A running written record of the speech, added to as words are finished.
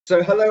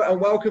So hello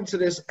and welcome to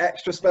this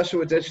extra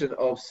special edition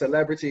of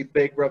Celebrity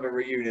Big Brother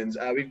Reunions.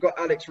 We've got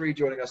Alex Reid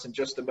joining us in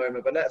just a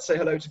moment, but let's say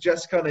hello to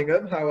Jess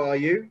Cunningham. How are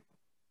you?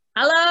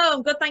 Hello,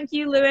 I'm good, thank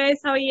you, Lewis.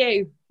 How are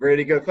you?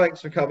 Really good,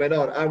 thanks for coming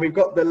on. And we've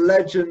got the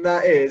legend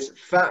that is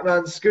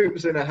Fatman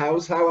Scoops in the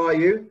house. How are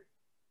you?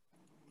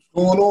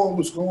 What's going on?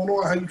 What's going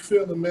on? How you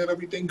feeling, man?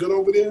 Everything good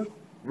over there?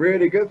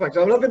 Really good, thanks.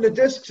 I'm loving the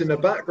discs in the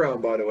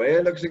background, by the way.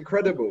 It looks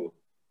incredible.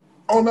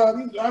 Oh no,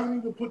 I haven't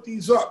even put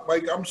these up.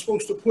 Like I'm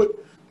supposed to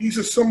put. These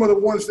are some of the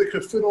ones that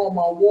could fit on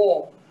my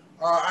wall.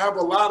 I have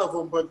a lot of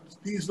them, but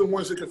these are the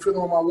ones that can fit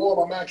on my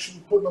wall. I'm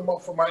actually putting them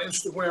up for my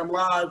Instagram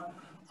Live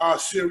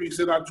series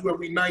that I do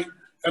every night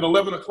at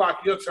 11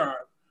 o'clock your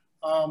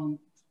time.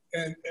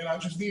 And I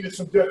just needed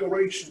some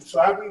decoration, so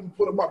I haven't even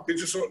put them up. They're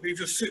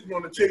just sitting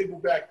on the table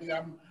back there.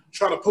 I'm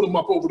trying to put them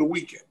up over the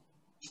weekend.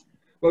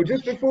 Well,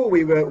 just before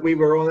we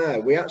were on air,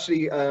 we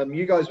actually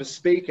you guys were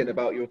speaking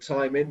about your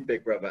time in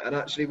Big Brother, and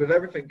actually with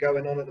everything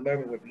going on at the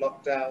moment with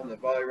lockdown, the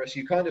virus,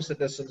 you kind of said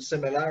there's some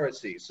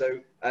similarities.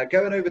 So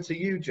going over to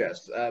you,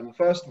 Jess.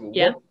 First of all,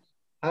 Yeah.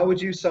 how would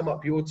you sum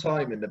up your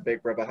time in the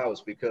Big Brother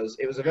house? Because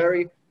it was a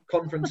very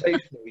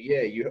confrontational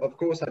year. You of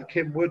course had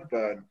Kim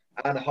Woodburn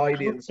and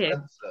Heidi and Okay.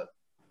 Spencer.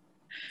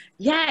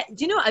 Yeah,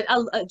 do you know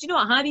do you know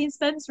what? Heidi and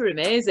Spencer are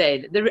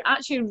amazing. They're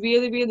actually a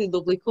really, really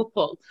lovely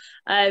couple.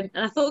 And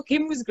I thought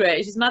Kim was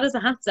great. She's mad as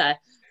a hatter.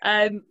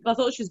 I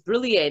thought she was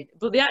brilliant.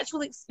 But the actual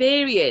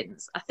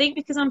experience, I think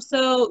because I'm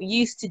so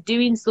used to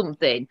doing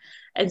something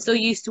and so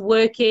used to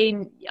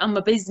working on my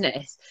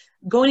business,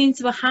 going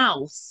into a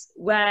house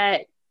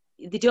where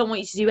they don't want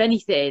you to do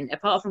anything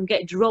apart from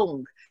get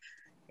drunk.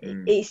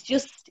 It's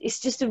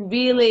just a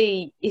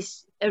really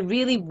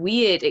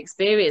weird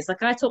experience.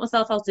 Like I taught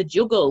myself how to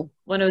juggle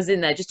when I was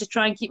in there just to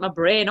try and keep my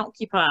brain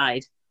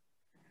occupied.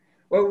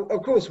 Well,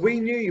 of course,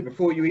 we knew you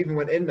before you even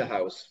went in the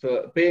house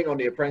for being on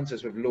The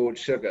Apprentice with Lord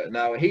Sugar.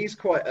 Now, he's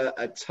quite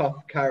a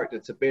tough character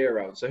to be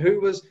around. So who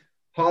was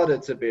harder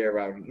to be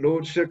around,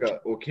 Lord Sugar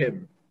or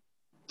Kim?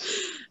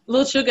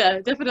 Lord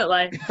Sugar,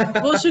 definitely.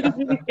 Lord Sugar's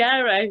really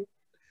scary.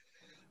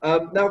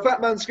 Now,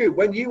 Fatman Scoop,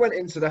 when you went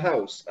into the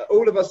house,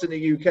 all of us in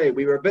the UK,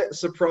 we were a bit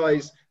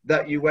surprised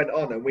that you went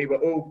on and we were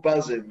all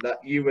buzzing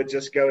that you were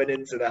just going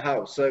into the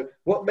house. So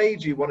what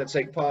made you want to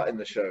take part in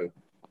the show?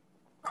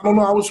 I don't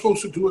know. I was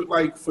supposed to do it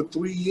like for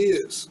 3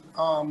 years,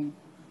 and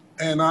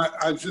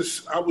I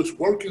was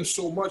working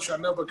so much. I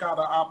never got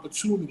an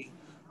opportunity.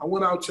 I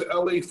went out to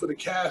LA for the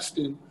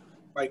casting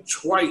like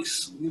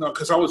twice, you know,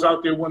 because I was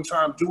out there one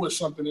time doing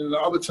something, and the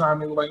other time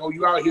they were like, "Oh,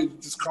 you out here?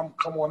 Just come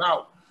on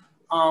out."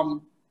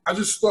 I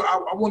just thought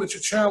I wanted to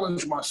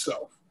challenge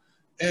myself.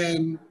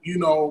 And, you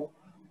know,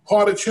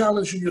 part of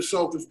challenging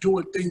yourself is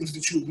doing things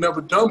that you've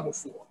never done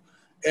before.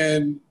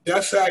 And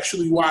that's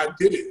actually why I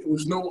did it. It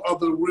was no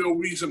other real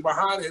reason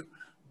behind it,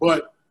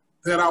 but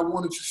that I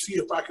wanted to see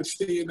if I could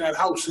stay in that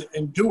house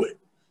and do it.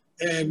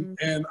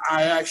 And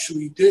I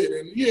actually did.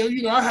 And, yeah,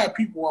 you know, I had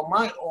people on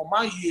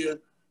my year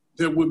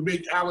that would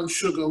make Alan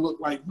Sugar look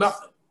like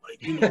nothing.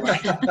 Like, you know,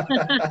 like,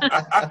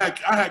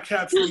 I had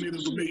cats on me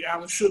that would make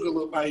Alan Sugar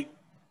look like,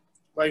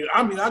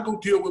 I mean, I go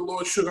deal with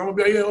Lord Sugar. I'm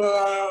gonna be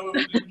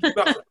like,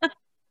 nothing.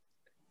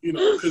 You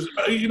know, because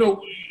you know,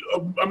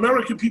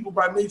 American people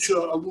by nature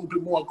are a little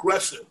bit more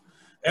aggressive.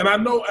 And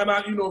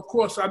you know, of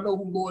course, I know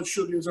who Lord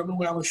Sugar is. I know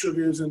who Alan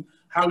Sugar is and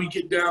how he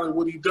get down and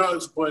what he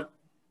does. But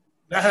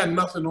that had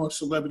nothing on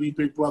Celebrity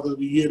Big Brother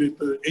the year that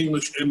the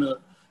English and the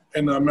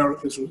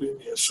Americans was in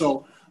there.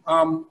 So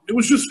it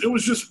was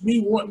just me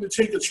wanting to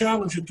take a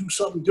challenge and do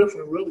something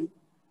different, really.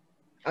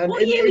 And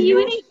What year were you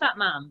in it,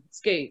 Fatman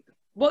Scoop?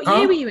 What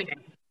year were you in it?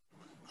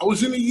 I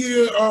was in the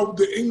year of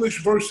the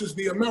English versus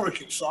the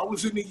Americans. So I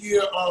was in the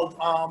year of,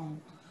 I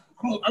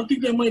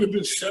think that might have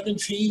been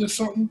 17 or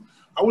something.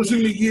 I was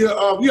in the year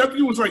of, yeah, I think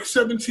it was like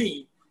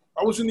 17.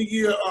 I was in the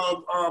year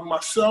of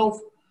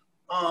myself.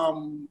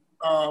 Who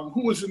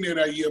was in there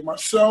that year?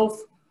 Myself,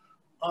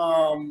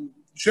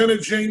 Jenna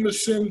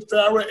Jameson,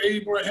 Farrah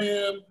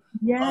Abraham.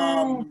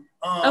 Yeah,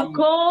 of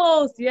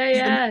course.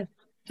 Yeah.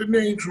 The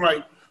name's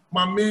right.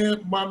 My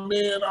man,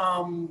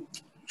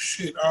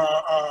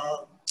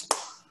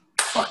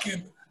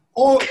 fucking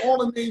all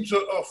the names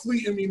are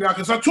fleeting me now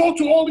because I talked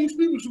to all these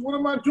people. So what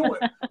am I doing?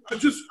 I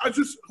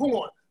just hold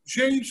on.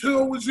 James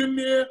Hill was in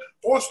there.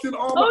 Austin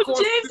Armour. Oh,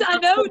 James, I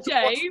know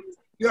James.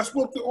 Yeah, I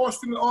spoke to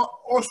Austin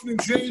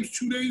and James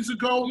 2 days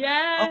ago.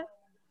 Yeah.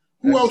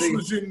 Who else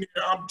was in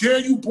there?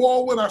 Daniel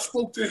Baldwin. I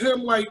spoke to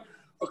him like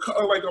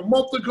a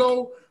month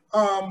ago.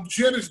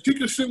 Janice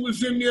Dickinson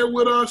was in there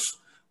with us.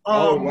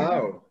 Oh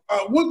wow.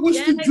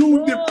 What's the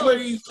dude that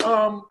plays?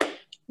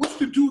 What's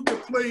the dude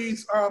that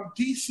plays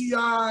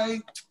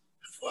DCI?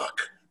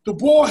 Fuck, the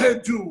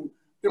ballhead dude.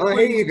 Oh,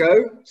 here you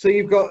go. So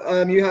you've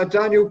got you had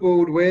Daniel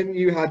Baldwin,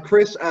 you had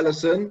Chris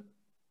Ellison,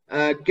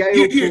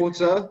 Gail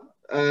Porter,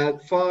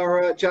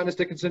 Farah, Janice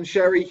Dickinson,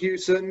 Sherry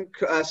Hewson,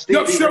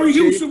 Stevie Sherry Ritchie.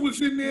 Houston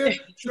was in there.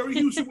 Sherry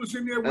Houston was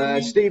in there with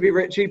me. Stevie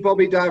Ritchie,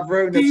 Bobby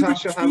Davro,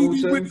 Natasha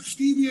Hamilton.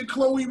 Stevie and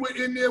Chloe were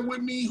in there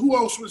with me. Who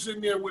else was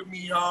in there with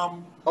me?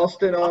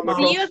 Austin Armour,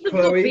 You have some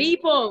good Chloe.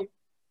 people.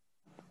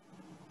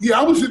 Yeah,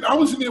 I was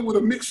in there with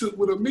a mix of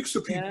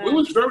people. Yeah. It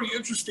was very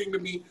interesting to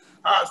me.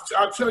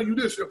 I'll tell you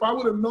this: if I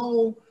would have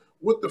known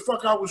what the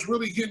fuck I was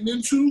really getting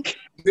into,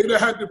 they'd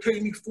have had to pay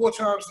me 4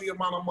 times the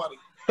amount of money.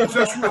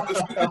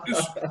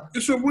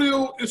 That's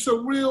real. It's a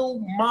real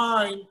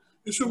mind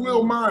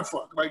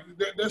fuck. Like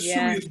that's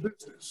serious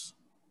business.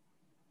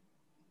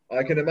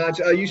 I can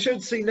imagine. You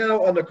should see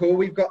now on the call,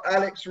 we've got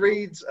Alex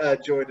Reid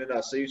joining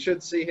us. So you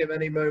should see him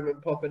any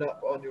moment popping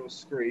up on your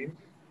screen.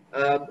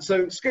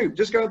 So Scoop,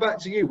 just going back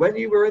to you, when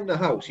you were in the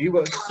house, you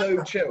were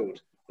so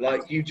chilled.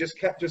 Like you just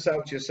kept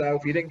yourself to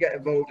yourself. You didn't get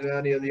involved in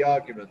any of the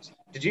arguments.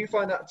 Did you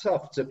find that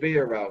tough to be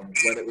around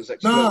when it was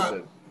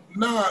explosive?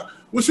 Nah.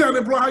 What's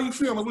happening, bro? How you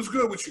feeling? What's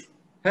good with you?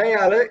 Hey,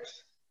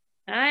 Alex.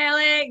 Hi,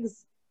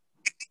 Alex.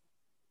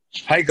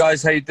 Hey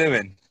guys, how you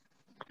doing?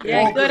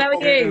 Yeah, good. How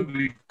are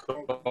you?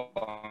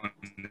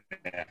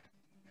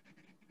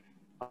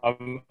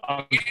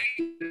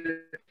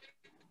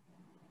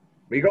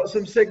 We got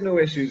some signal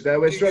issues there.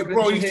 We're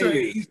struggling to hear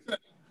you.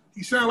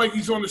 He sounds like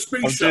he's on the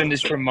space I'm shuttle. doing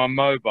this from my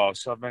mobile,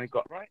 so I've only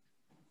got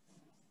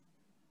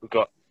We've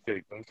got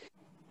Google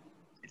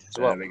as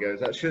well. There we go.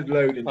 That should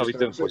load in. How are we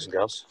doing, boys and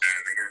girls?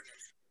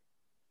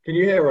 Can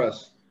you hear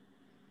us?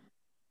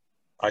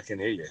 I can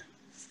hear you.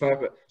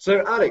 Perfect.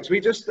 So, Alex, we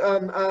just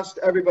asked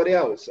everybody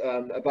else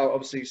about,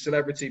 obviously,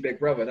 Celebrity Big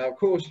Brother. Now, of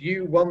course,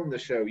 you won the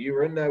show. You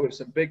were in there with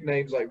some big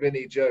names like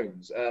Vinnie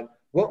Jones.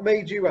 What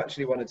made you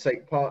actually want to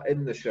take part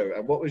in the show,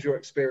 and what was your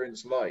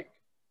experience like?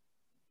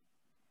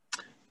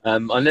 I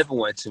never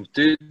wanted to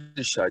do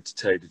the show, to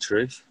tell you the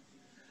truth.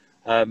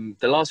 The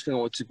last thing I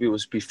wanted to do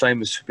was be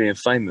famous for being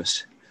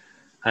famous.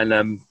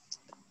 And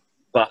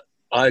but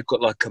I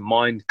got like a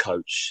mind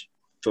coach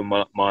for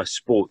my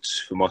sports,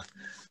 for my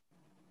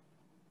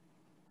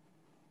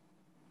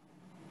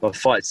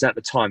fights. At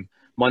the time,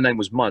 my name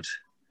was Mud.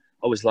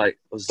 I was like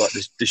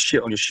this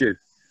shit on your shoe.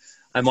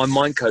 And my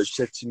mind coach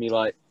said to me,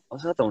 like, I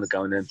said, I don't want to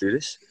go in there and do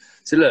this.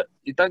 So look,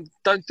 you don't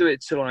do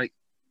it to like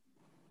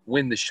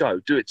win the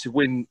show. Do it to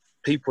win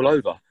people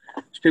over.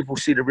 So people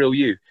see the real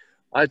you.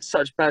 I had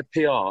such bad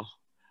PR,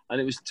 and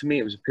it was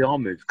a PR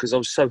move because I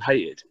was so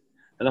hated.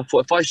 And I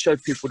thought if I show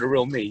people the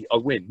real me, I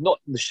win.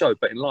 Not in the show,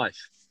 but in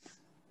life.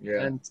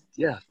 Yeah. And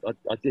yeah,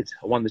 I did.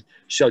 I won the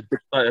show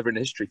ever in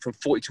history from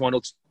 41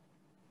 odds.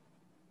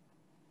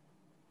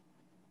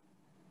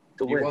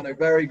 You won a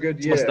very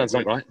good year. Must have done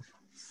something right.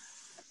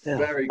 Yeah.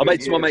 Very I good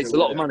made some of my year mates to a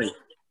lot win of money.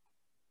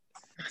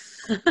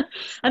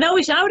 And I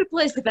wish I would have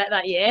placed a bet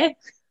that year.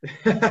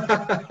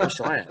 I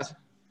wish I had.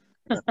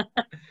 I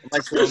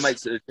made some of my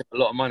mates a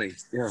lot of money.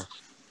 Yeah.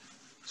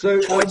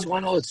 So,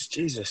 41 odds,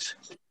 Jesus.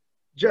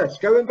 Jess,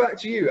 going back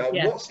to you,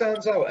 Yeah. what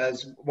stands out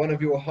as one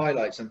of your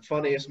highlights and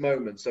funniest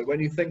moments? So when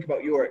you think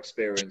about your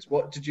experience,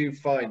 what did you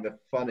find the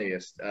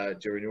funniest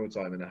during your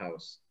time in the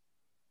house?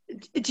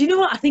 Do you know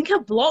what? I think I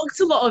blocked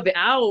a lot of it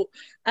out.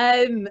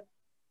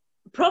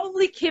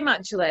 Probably Kim,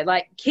 actually.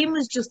 Like, Kim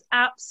was just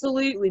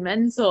absolutely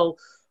mental.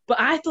 But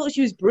I thought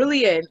she was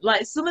brilliant.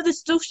 Like, some of the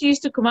stuff she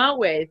used to come out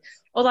with,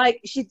 or like,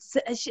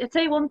 I'll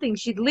tell you one thing,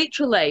 she'd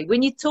literally,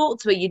 when you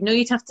talk to her, you'd know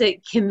you'd have to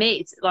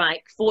commit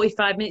like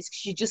 45 minutes because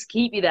she'd just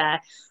keep you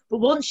there. But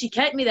once she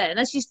kept me there, and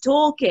as she's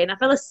talking, I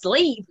fell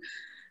asleep.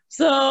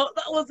 So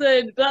that was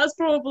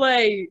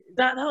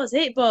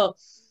it. But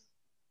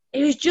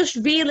it was just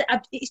really,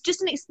 it's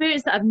just an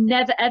experience that I've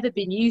never, ever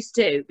been used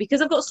to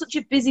because I've got such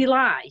a busy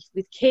life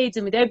with kids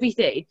and with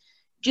everything.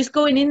 Just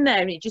going in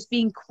there and it just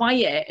being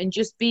quiet and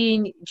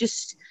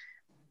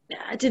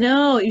I don't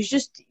know, it was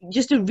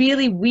just a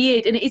really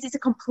weird, and it's a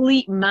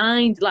complete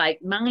mind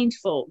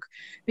fuck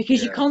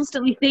because you're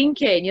constantly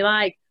thinking, you're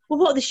like, well,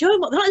 what are they showing?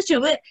 What they're not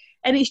showing?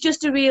 And it's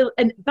just a real,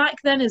 and back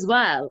then as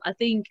well, I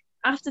think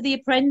after The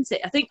Apprentice,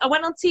 I think I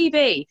went on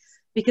TV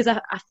because I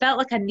felt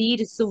like I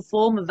needed some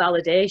form of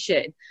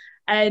validation.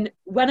 And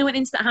when I went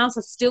into that house,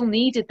 I still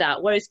needed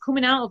that. Whereas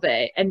coming out of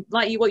it, and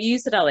like what you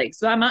said, Alex,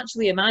 so I'm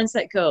actually a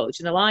mindset coach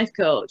and a life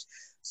coach.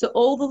 So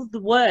all of the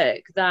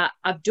work that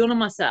I've done on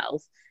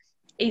myself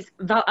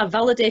I've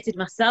validated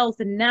myself.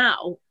 And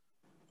now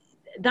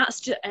I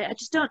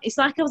just don't, it's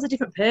like I was a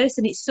different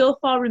person. It's so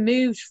far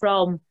removed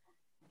from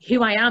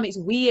who I am. It's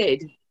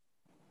weird.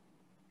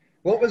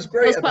 What was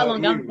great about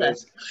you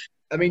answer.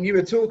 I mean, you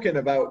were talking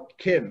about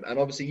Kim, and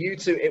obviously you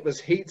two, it was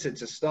heated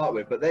to start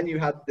with, but then you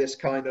had this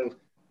kind of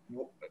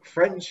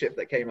friendship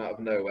that came out of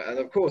nowhere. And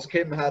of course,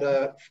 Kim had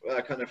a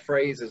kind of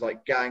phrases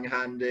like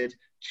gang-handed,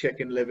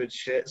 chicken-livered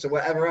shit. So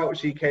whatever else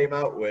she came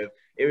out with,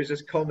 it was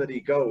just comedy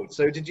gold.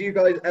 So did you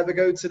guys ever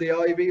go to the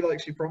Ivy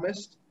like she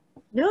promised?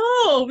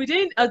 No, we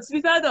didn't. To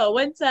be fair though, I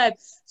went so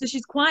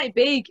she's quite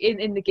big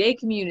in the gay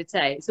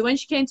community. So when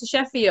she came to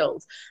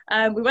Sheffield,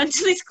 we went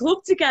to this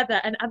club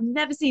together, and I've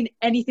never seen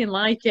anything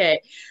like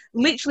it.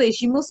 Literally,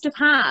 she must have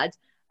had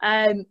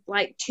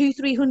like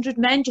 200-300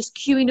 men just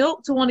queuing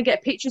up to want to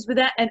get pictures with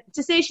her. And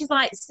to say she's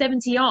like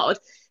 70 odd,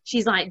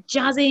 she's like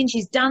jazzing,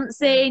 she's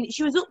dancing.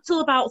 She was up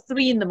till about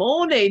 3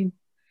 a.m.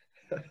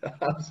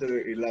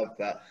 Absolutely love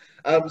that.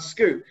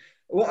 Scoop,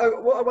 what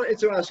I wanted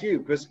to ask you,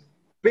 because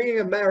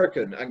being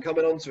American and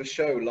coming onto a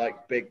show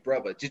like Big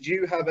Brother, did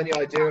you have any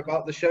idea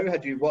about the show?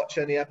 Had you watched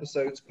any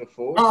episodes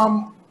before?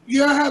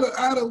 Yeah, I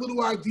had a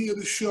little idea of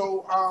the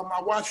show.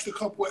 I watched a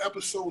couple of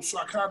episodes, so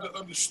I kind of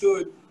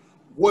understood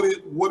what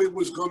it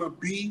was going to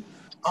be.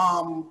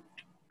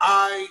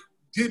 I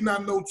did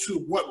not know to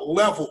what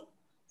level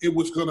it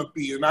was going to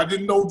be, and I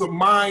didn't know the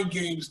mind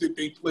games that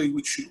they play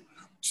with you.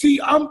 See,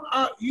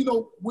 you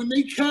know, when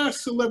they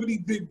cast Celebrity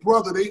Big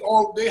Brother,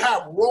 they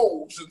have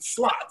roles and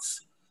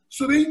slots,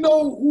 so they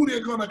know who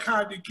they're going to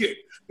kind of get.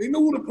 They know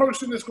who the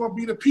person that's going to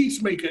be the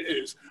peacemaker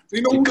is.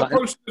 They know who the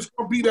person that's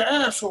going to be the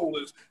asshole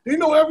is. They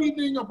know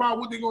everything about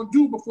what they're going to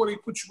do before they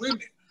put you in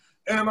it.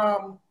 And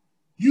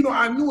you know,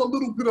 I knew a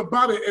little bit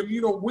about it. And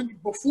you know,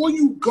 before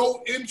you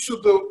go into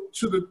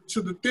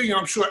the thing,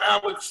 I'm sure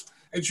Alex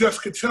and Jess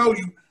could tell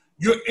you,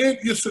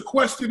 you're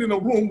sequestered in a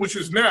room, which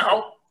is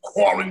now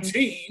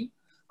quarantine.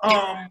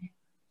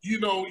 You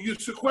know, you're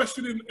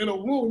sequestered in a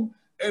room,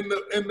 and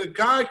the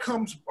guy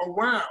comes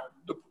around,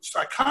 the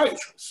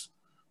psychiatrist,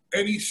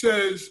 and he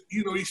says,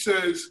 you know,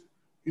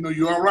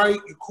 you all right,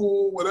 you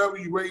cool, whatever,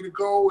 you ready to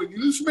go, and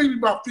this is maybe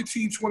about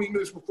 15, 20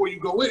 minutes before you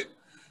go in,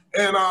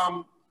 and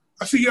I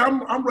said, yeah,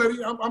 I'm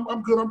ready,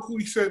 I'm good, I'm cool.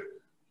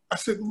 I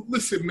said,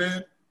 listen,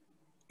 man,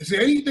 is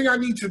there anything I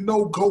need to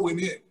know going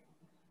in?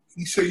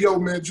 He said, yo,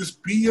 man,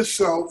 just be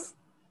yourself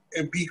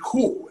and be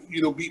cool,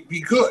 you know,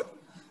 be good.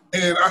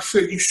 And I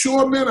said, you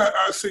sure, man?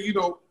 I said, you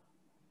know,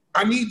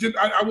 I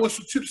want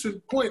some tips and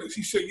pointers.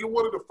 He said, you're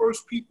one of the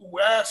first people who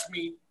asked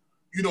me,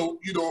 you know,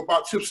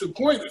 about tips and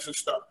pointers and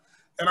stuff.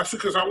 And I said,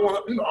 because I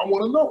want to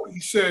know.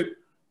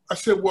 I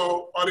said,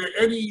 well, are there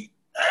any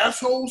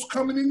assholes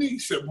coming in there? He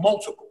said,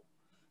 multiple.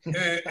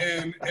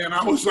 and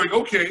I was like,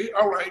 okay,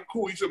 all right,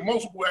 cool. He said,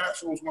 multiple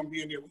assholes going to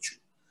be in there with you.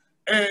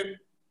 And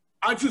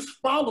I just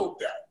followed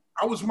that.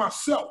 I was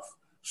myself.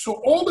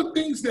 So all the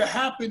things that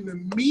happened to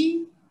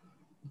me,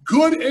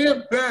 good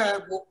and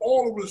bad, were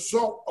all a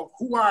result of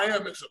who I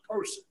am as a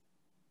person.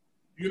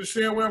 You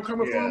understand where I'm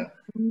coming from?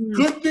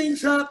 Good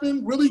things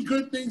happen, really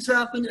good things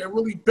happen, and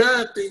really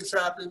bad things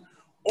happen,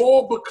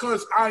 all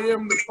because I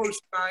am the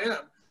person I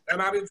am.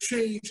 And I didn't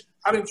change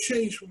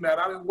from that.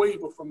 I didn't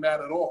waver from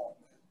that at all.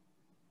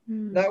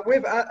 Now,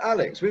 with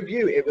Alex, with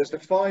you, it was the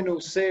final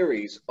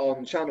series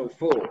on Channel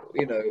 4,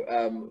 you know,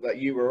 that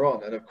you were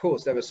on. And of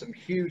course, there were some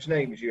huge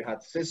names. You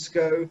had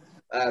Cisco,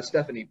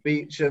 Stephanie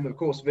Beacham, of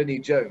course, Vinnie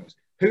Jones.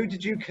 Who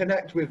did you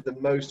connect with the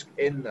most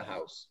in the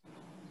house?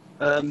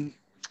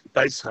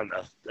 Base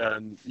Hunter,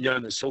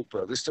 Jonas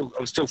Saltberg. I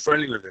was still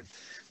friendly with him.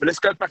 But let's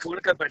go back. I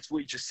want to go back to what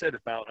you just said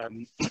about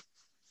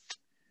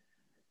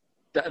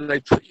that they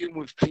put you in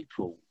with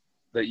people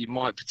that you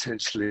might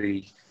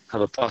potentially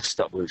have a bust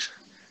up with.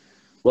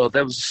 Well,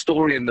 there was a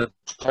story in the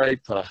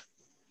paper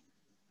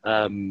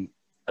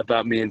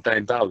about me and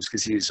Dane Bowers,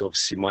 because he is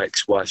obviously my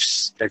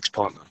ex-wife's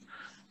ex-partner.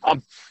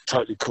 I'm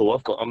totally cool.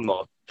 I've got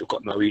no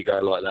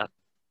ego like that.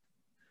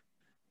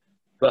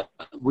 But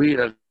we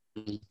had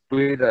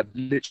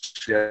literally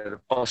had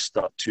a bust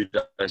up 2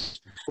 days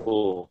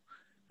before.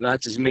 And I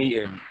had to meet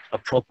him, a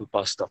proper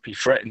bust up. He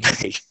threatened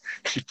me.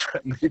 He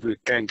threatened me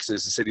with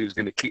gangsters and said he was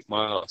going to kick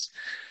my ass.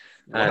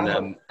 Wow.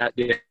 And at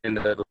the end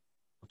of the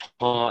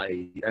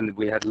party, and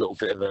we had a little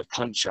bit of a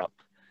punch up.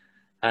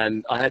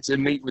 And I had to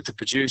meet with the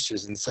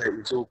producers and say it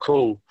was all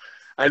cool.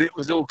 And it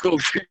was all cool.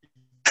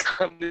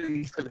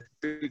 Coming to the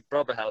Big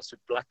Brother house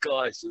with black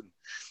eyes. And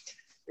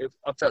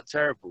I felt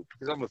terrible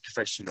because I'm a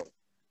professional.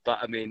 But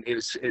I mean, it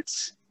was a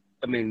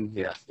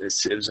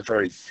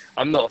very,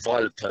 I'm not a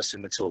violent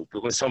person at all,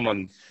 but when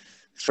someone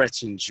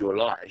threatens your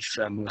life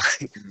and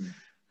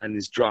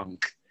is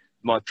drunk,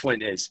 my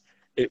point is,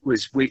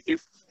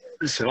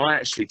 listen, I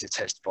actually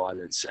detest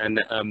violence,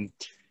 and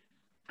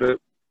but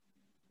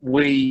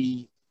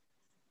we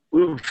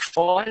were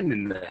fine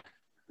in there.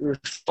 We were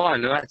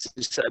fine. I had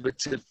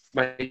to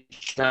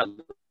make out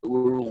that we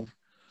were all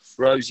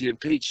rosy and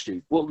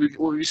peachy. What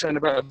were you saying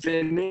about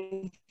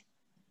Vinny?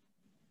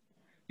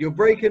 You're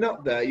breaking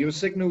up there. Your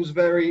signal's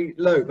very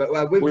low. But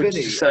with what Vinny,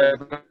 did you say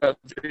about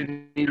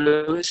Vinny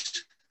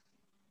Lewis?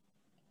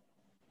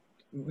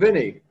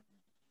 Vinny.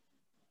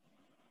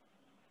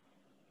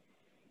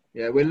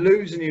 Yeah, we're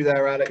losing you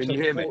there, Alex. Can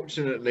you hear me?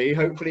 Unfortunately,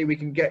 hopefully we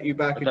can get you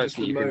back in just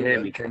a moment. You can hear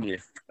me, can you?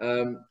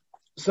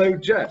 So,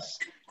 Jess.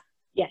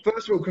 Yeah.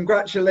 First of all,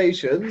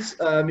 congratulations.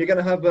 You're going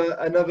to have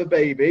another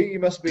baby. You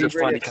must be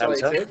really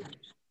excited. Do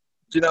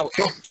you know?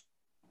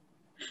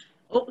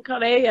 Oh, I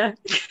can't hear you.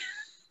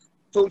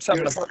 I'll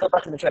go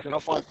back in a second.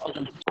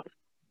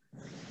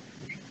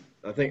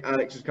 I think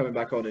Alex is coming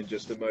back on in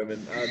just a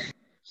moment.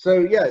 So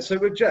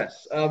with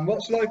Jess,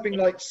 what's life been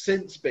like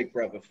since Big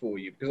Brother for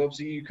you? Because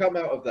obviously you come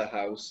out of the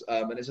house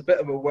and it's a bit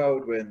of a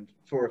whirlwind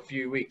for a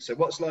few weeks. So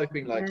what's life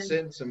been like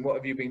since, and what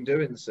have you been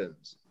doing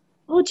since?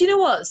 Well, do you know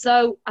what?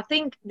 So I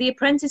think The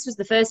Apprentice was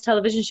the first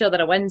television show that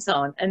I went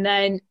on, and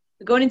then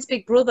going into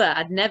Big Brother,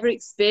 I'd never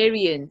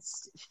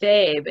experienced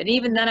fame, and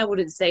even then I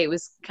wouldn't say it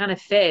was kind of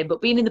fame,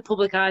 but being in the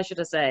public eye, should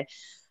I say.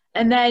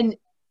 And then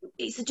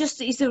it's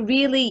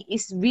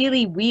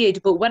really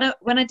weird. But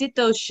when I did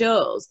those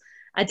shows,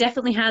 I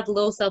definitely had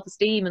low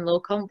self-esteem and low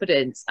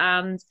confidence.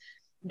 And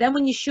then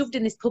when you're shoved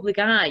in this public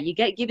eye, you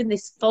get given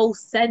this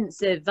false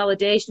sense of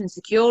validation and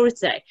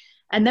security.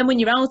 And then when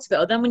you're out of it,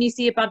 or then when you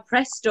see a bad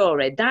press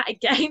story, that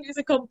again is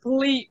a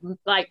complete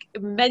like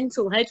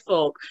mental head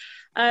fuck.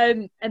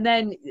 And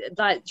then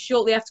like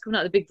shortly after coming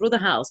out of the Big Brother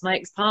house, my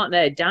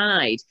ex-partner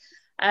died,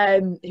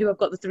 who I've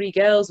got the 3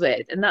 girls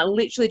with. And that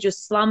literally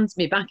just slammed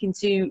me back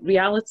into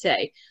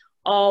reality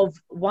of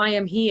why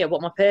I'm here,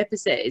 what my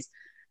purpose is.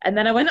 And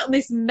then I went on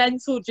this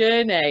mental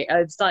journey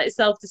of like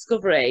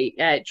self-discovery,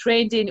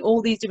 trained in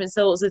all these different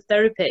sorts of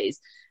therapies.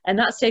 And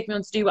that's taken me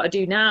on to do what I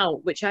do now,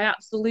 which I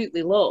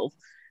absolutely love.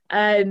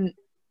 And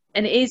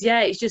it is, yeah,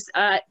 it's just,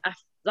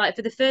 like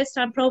for the first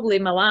time probably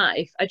in my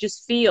life, I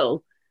just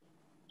feel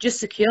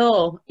just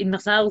secure in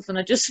myself. And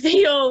I just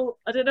feel,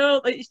 I don't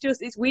know,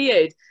 it's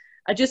weird.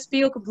 I just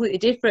feel completely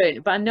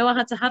different. But I know I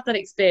had to have that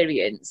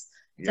experience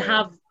to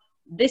have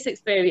this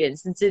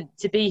experience and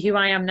to be who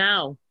I am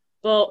now.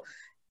 But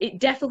it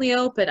definitely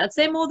opened. I'd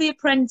say more the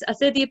apprentice. I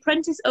say the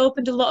apprentice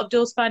opened a lot of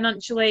doors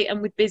financially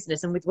and with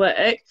business and with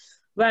work,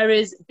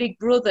 whereas Big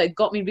Brother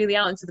got me really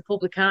out into the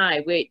public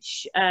eye,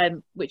 which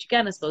again,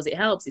 I suppose it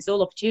helps. It's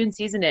all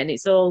opportunity, isn't it? And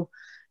it's all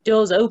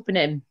doors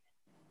opening.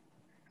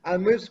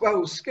 And with,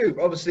 well, Scoop,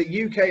 obviously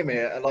you came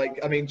here, and like,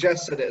 I mean,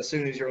 Jess said it as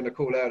soon as you're on the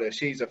call earlier,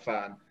 she's a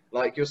fan.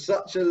 Like, you're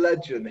such a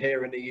legend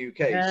here in the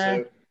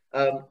UK.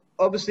 So,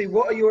 obviously,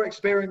 what are your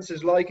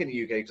experiences like in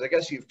the UK? Because I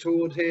guess you've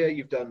toured here,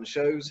 you've done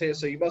shows here,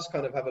 so you must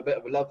kind of have a bit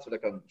of a love for the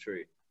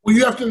country. Well,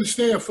 you have to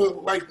understand, for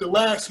like the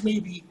last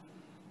maybe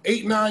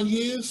 8, 9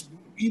 years,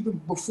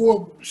 even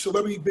before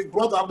Celebrity Big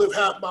Brother, I lived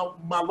half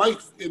my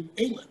life in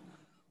England.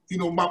 You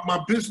know,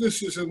 my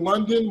business is in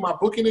London, my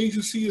booking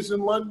agency is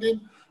in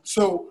London.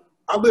 So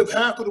I live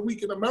half of the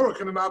week in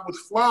America, and I would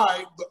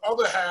fly the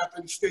other half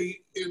and stay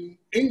in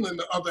England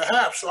the other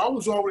half. So I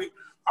was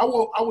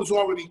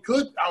already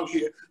good out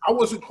here. I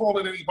wasn't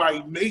calling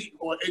anybody mate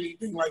or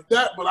anything like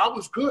that, but I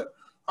was good.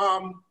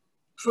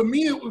 For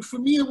me,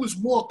 it was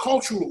more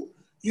cultural,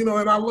 you know,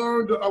 and I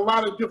learned a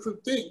lot of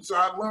different things.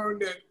 I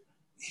learned that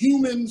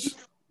humans,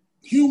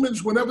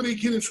 whenever they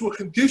get into a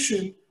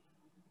condition,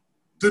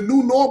 the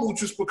new normal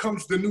just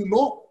becomes the new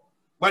normal.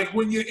 Like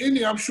when you're in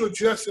there, I'm sure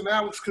Jess and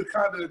Alex could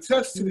kind of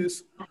attest to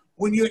this.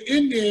 When you're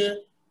in there,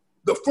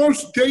 the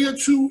first day or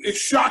two, it's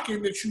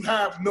shocking that you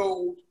have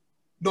no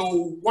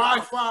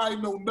Wi-Fi,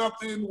 no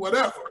nothing,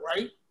 whatever,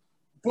 right?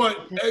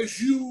 But as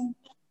you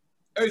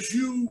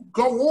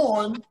go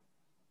on,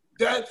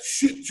 that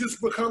shit just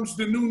becomes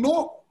the new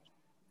normal.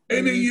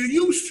 And then you're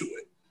used to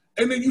it.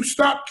 And then you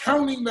stop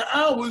counting the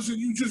hours and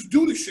you just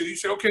do the shit. You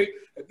say, okay,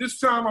 at this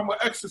time I'm gonna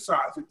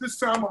exercise. At this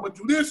time I'm gonna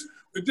do this.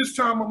 At this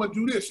time I'm gonna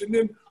do this. And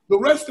then the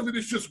rest of it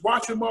is just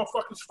watching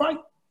motherfuckers fight.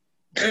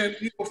 And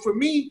you know, for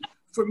me,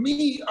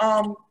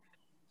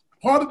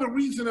 part of the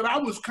reason that I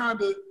was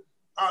kind of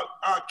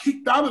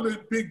kicked out of the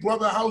Big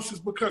Brother house is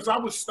because I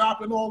was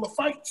stopping all the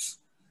fights.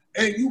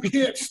 And you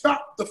can't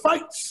stop the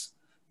fights.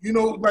 You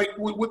know, like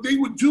what they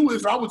would do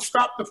is I would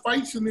stop the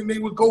fights and then they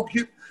would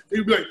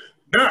they'd be like,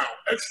 now,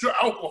 extra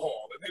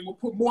alcohol. And they would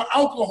put more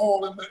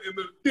alcohol in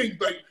the thing.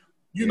 Like,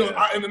 you know,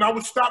 and then I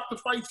would stop the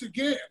fights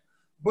again.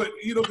 But,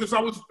 you know, because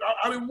I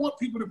didn't want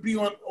people to be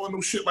on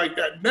no shit like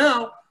that.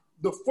 Now,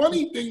 the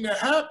funny thing that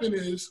happened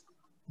is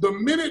the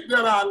minute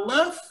that I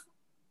left,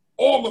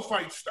 all the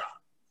fights stopped.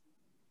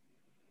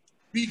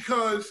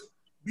 Because,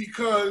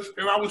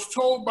 and I was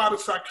told by the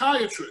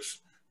psychiatrist,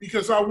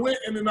 because I went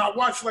and then I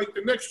watched like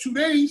the next 2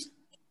 days,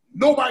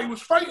 nobody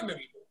was fighting anymore.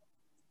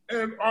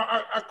 And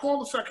I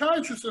called the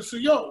psychiatrist and said,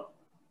 yo,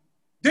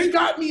 they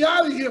got me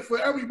out of here for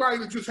everybody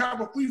to just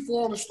have a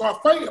free-for-all and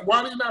start fighting.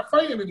 Why they not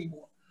fighting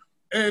anymore?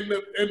 And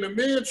the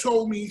man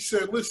told me, he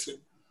said, listen,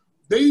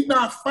 they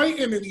not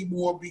fighting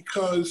anymore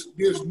because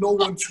there's no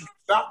one to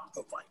stop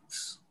the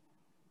fights.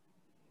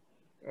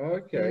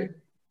 Okay.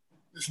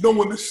 There's no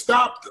one to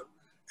stop them.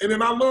 And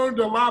then I learned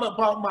a lot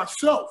about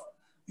myself,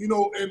 you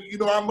know, and, you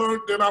know, I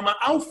learned that I'm an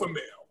alpha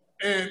male.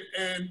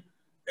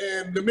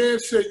 And the man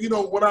said, you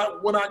know, when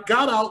I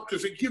got out,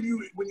 because they give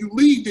you, when you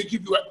leave, they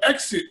give you an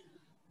exit.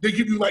 They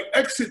give you like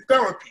exit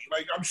therapy.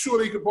 Like I'm sure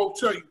they could both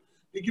tell you.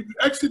 They give you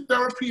exit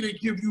therapy. They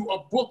give you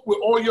a book with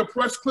all your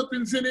press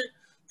clippings in it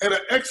and an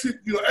exit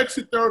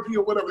therapy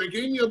or whatever. They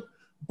gave me a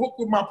book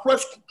with my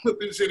press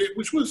clippings in it,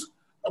 which was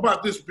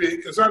about this big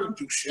because I didn't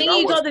do shit.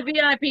 You got the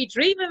VIP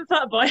treatment,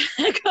 fat boy.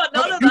 I got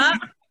none of that.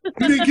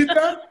 You didn't get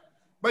that?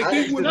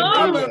 Like when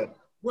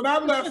I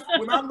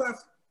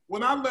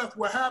left,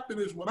 what happened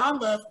is when I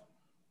left,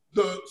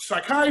 the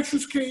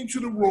psychiatrist came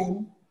to the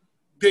room.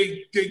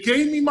 They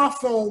gave me my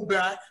phone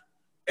back,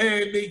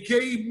 and they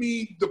gave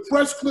me the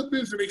press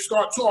clippings, and they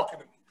started talking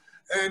to me.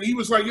 And he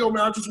was like, yo,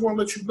 man, I just want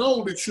to let you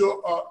know that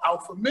you're an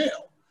alpha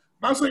male.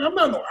 And I was like, I'm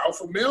not no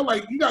alpha male.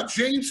 Like, you got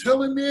James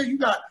Hill in there. You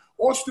got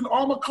Austin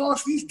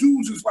Armacost. These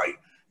dudes is like,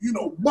 you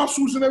know,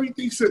 muscles and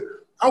everything. He said,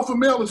 alpha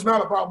male is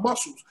not about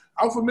muscles.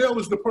 Alpha male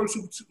is the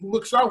person who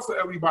looks out for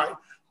everybody,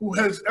 who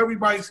has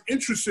everybody's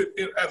interest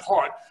at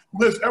heart,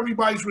 who has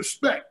everybody's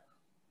respect.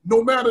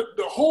 No matter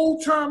the whole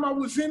time I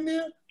was in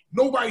there,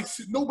 Nobody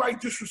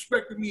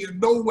disrespected me in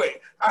no way.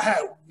 I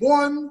had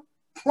one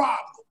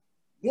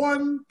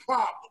problem.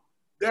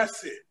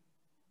 That's it.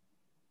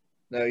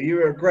 No, you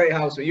were a great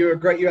housemate. You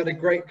had a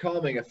great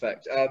calming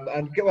effect. I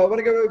want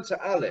to go over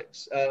to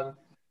Alex.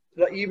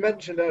 Like you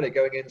mentioned earlier,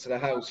 going into the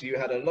house, you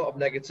had a lot of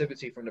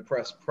negativity from the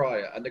press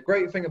prior. And the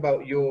great thing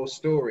about your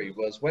story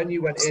was when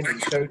you went in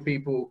and showed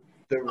people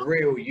the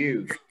real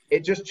you,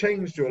 it just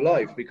changed your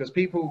life because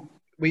people,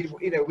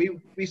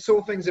 we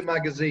saw things in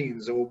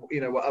magazines or,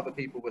 what other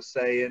people were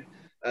saying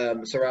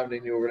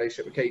surrounding your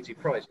relationship with Katie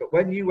Price. But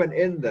when you went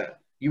in there,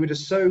 you were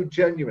just so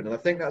genuine. And I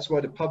think that's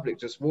why the public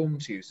just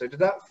warmed to you. So did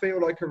that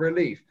feel like a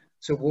relief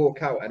to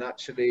walk out and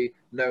actually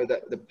know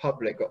that the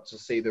public got to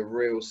see the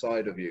real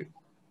side of you?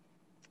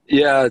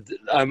 Yeah,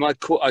 I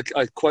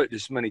quote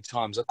this many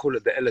times. I call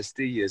it the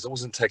LSD years. I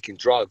wasn't taking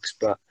drugs,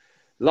 but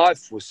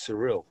life was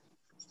surreal.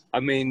 I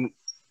mean,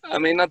 I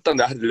had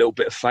a little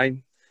bit of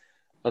fame.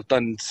 I've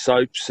done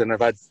soaps and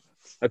I've had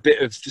a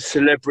bit of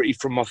celebrity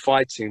from my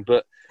fighting,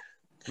 but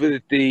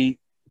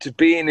to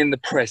being in the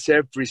press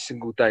every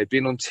single day,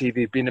 being on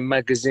TV, being in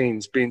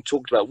magazines, being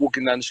talked about,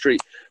 walking down the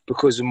street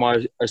because of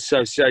my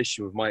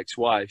association with my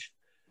ex-wife,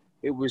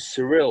 it was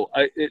surreal.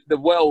 The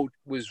world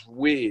was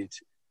weird,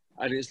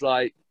 and it's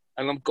like,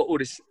 and I've got all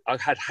this.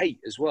 I've had hate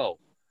as well,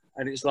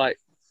 and it's like,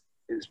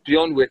 it's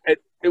beyond weird.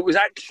 It was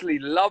actually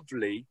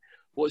lovely.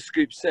 What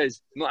Scoop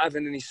says, not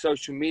having any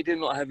social media,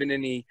 not having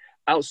any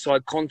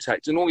outside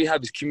contact, and all you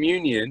have is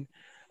communion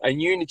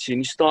and unity,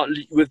 and you start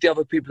with the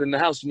other people in the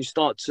house, and you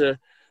start to,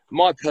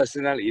 my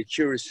personality, a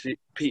curious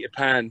Peter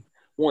Pan,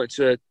 wanted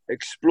to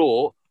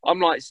explore. I'm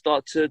like,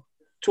 start to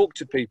talk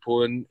to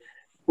people, and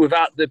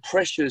without the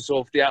pressures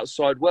of the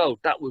outside world.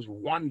 That was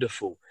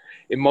wonderful.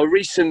 In my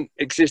recent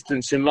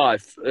existence in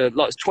life,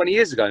 like it's 20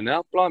 years ago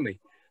now, blimey,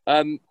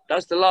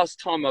 that's the last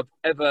time I've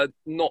ever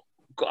not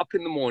got up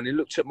in the morning,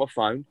 looked at my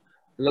phone,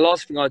 and the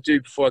last thing I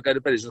do before I go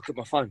to bed is look at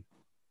my phone.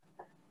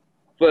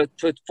 But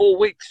for 4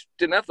 weeks,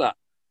 didn't have that.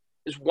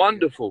 It's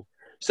wonderful.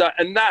 So,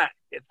 and that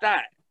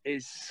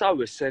is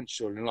so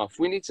essential in life.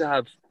 We need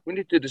to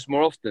do this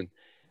more often.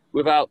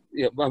 Without,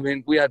 I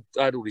mean, I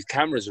had all these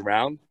cameras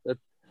around,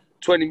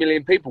 20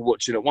 million people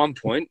watching at one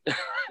point,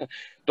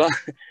 but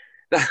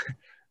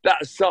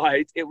that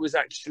aside, it was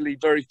actually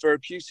very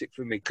therapeutic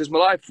for me because my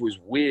life was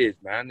weird,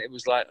 man. It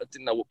was like I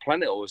didn't know what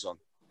planet I was on.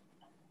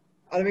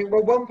 I mean,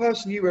 well, one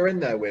person you were in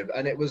there with,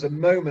 and it was a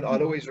moment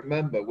I'd always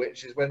remember,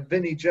 which is when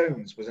Vinnie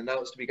Jones was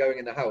announced to be going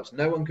in the house.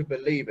 No one could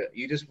believe it.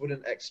 You just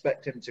wouldn't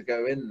expect him to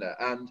go in there.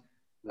 And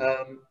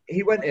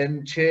he went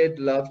in, cheered,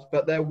 loved,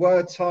 but there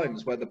were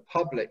times where the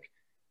public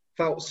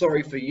felt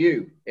sorry for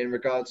you in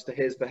regards to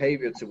his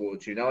behaviour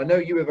towards you. Now, I know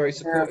you were very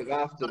supportive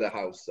after the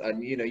house,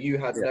 and, you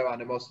had no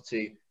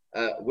animosity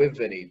with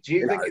Vinnie. Do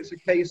you think it's a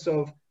case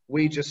of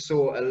we just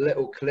saw a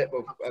little clip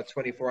of a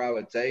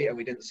 24-hour day and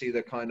we didn't see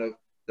the kind of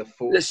the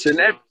full... Listen,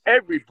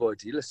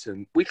 everybody,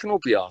 we can all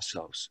be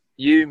ourselves.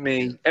 You,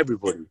 me,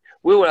 everybody.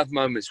 We all have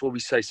moments where we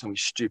say something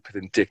stupid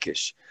and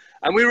dickish,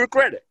 and we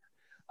regret it.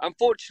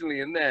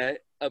 Unfortunately, in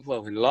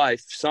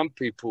life, some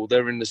people,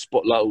 they're in the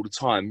spotlight all the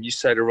time. You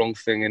say the wrong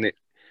thing and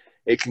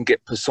it can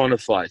get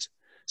personified.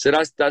 So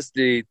that's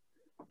the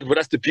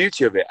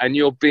beauty of it. And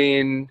you're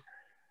being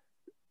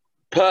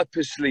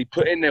purposely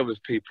put in there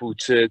with people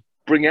to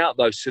bring out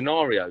those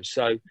scenarios.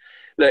 So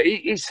look,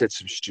 he said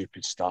some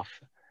stupid stuff.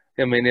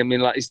 I mean,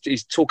 like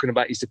he's talking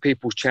about he's the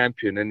people's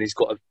champion and he's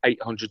got an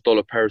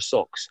 $800 pair of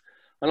socks.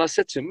 And I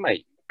said to him,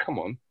 mate, come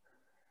on.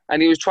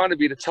 And he was trying to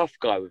be the tough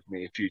guy with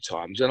me a few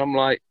times. And I'm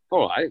like,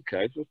 all right,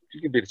 okay,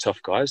 you can be the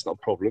tough guy. It's not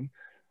a problem.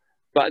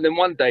 But then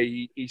one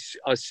day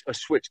I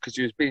switched because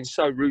he was being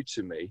so rude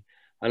to me.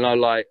 And I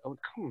oh,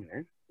 come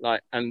on, man.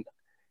 And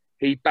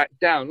he backed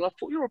down. And I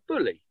thought, you're a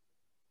bully.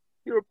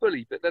 You're a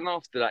bully. But then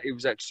after that, he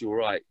was actually all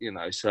right,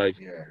 so...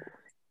 Yeah.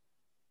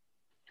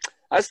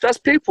 That's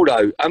people,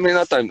 though. I mean,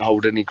 I don't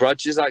hold any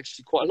grudges. I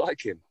actually quite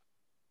like him.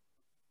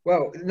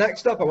 Well,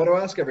 next up, I want to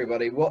ask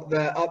everybody what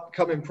their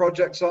upcoming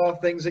projects are,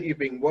 things that you've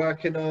been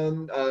working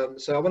on.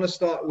 So I want to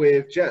start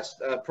with Jess,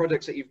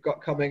 projects that you've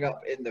got coming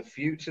up in the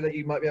future that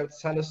you might be able to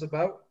tell us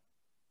about.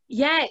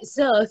 Yeah,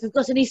 so if you've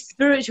got any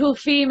spiritual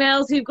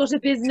females who've got a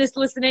business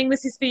listening,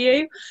 this is for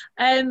you.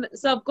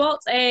 So I've got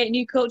a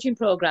new coaching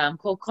program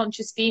called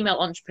Conscious Female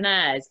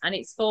Entrepreneurs, and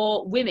it's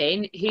for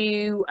women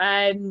who...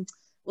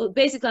 well,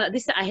 basically,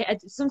 I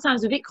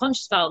sometimes I'm a bit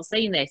conscious about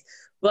saying this,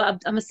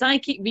 but I'm a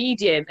psychic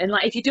medium, and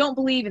if you don't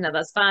believe in that,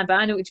 that's fine. But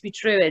I know it to be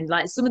true, and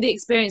some of the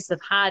experiences I've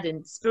had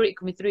and spirit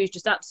coming through is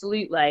just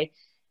absolutely,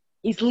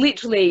 it's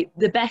literally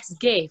the best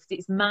gift.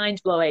 It's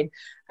mind blowing.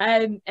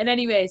 And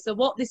anyway, so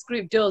what this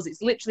group does,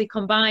 it's literally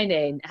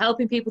combining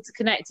helping people to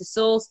connect to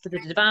source, to the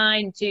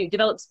divine, to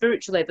develop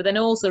spiritually, but then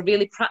also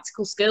really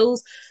practical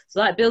skills.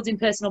 So like building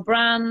personal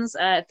brands,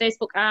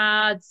 Facebook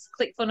ads,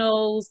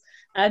 ClickFunnels.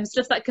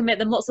 Stuff that can make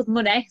them lots of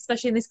money,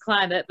 especially in this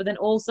climate, but then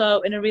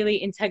also in a really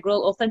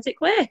integral, authentic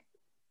way.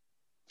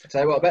 I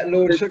tell you what, I bet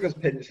Lord Sugar's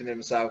pinching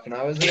himself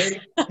now, isn't he?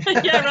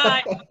 Yeah,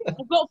 right.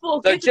 I've got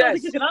 4 kids, I don't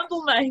think you can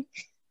handle me.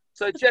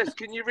 So, Jess,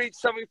 can you read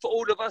something for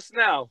all of us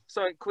now?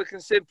 Something quick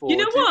and simple. You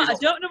know what? I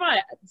don't know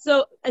why.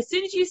 So as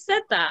soon as you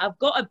said that, I've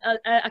got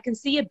I can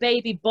see a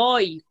baby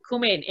boy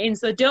coming in.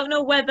 So I don't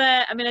know whether,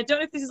 I mean, I don't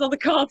know if this is on the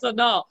cards or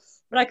not,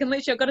 but I can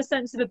literally, I've got a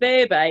sense of a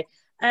baby.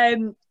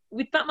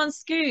 With Fatman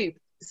Scoop,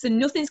 so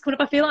nothing's coming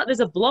up. I feel like there's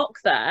a block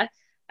there.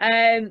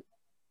 I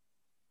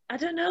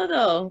don't know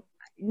though.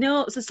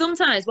 No, so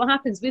sometimes what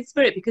happens with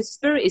spirit, because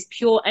spirit is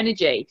pure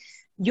energy,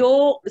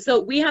 so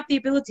we have the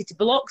ability to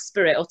block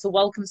spirit or to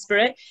welcome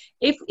spirit.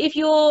 If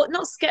you're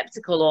not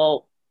skeptical,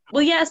 or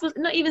well, yeah, I suppose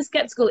not even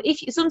skeptical.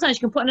 Sometimes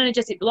you can put an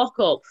energetic block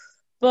up,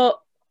 but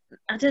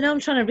I don't know. I'm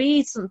trying to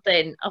read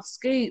something off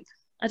Scoop.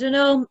 I don't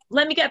know.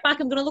 Let me get back.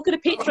 I'm going to look at a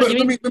picture on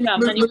your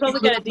Instagram, and you'll probably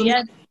get a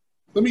DM.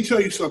 Let me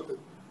tell you something.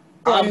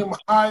 I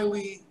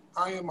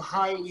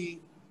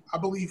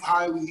believe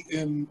highly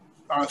in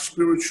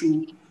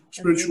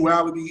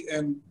spirituality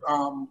and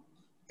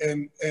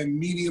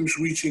mediums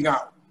reaching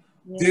out.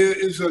 Yeah.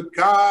 There's a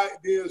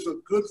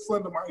good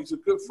friend of mine. He's a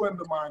good friend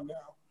of mine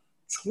now.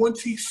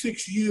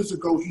 26 years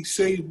ago, he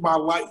saved my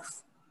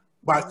life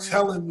by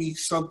telling me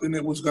something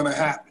that was going to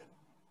happen.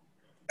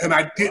 And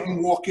I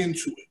didn't walk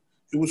into it.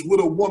 It was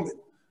with a woman.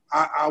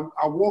 I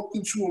walked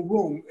into a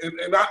room,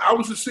 and I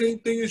was the same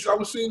thing as you. I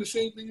was saying the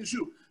same thing as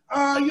you.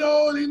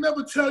 They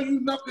never tell you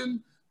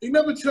nothing. They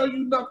never tell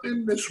you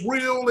nothing that's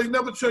real. They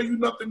never tell you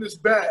nothing that's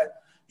bad.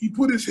 He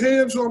put his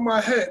hands on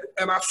my head,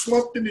 and I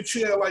slumped in the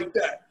chair like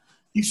that.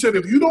 He said,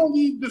 if you don't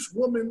leave this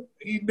woman,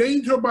 he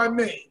named her by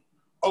name,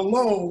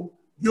 alone,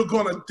 you're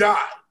going to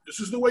die.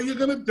 This is the way you're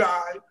going to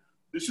die.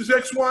 This is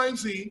X, Y, and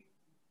Z.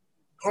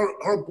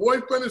 Her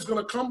boyfriend is going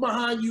to come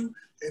behind you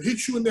and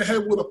hit you in the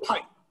head with a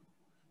pipe.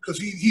 Because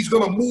he's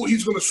going to move,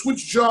 he's going to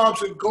switch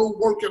jobs and go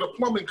work at a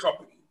plumbing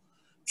company.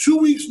 2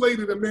 weeks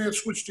later, the man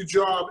switched the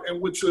job and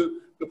went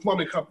to the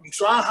plumbing company.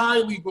 So I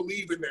highly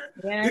believe in that.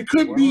 Yeah. It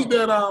could be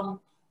that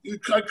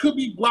I could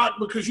be blocked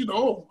because,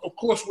 of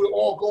course, we're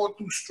all going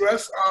through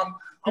stress.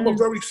 I'm a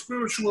very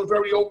spiritual and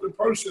very open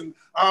person.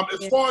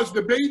 As far as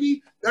the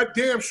baby, that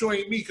damn sure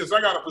ain't me because I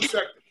got a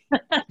vasectomy.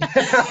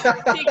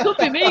 It could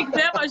be me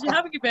because I'm actually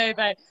having a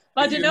baby.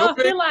 But I don't know, I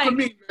feel like...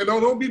 Me, man.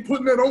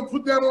 Don't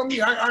put that on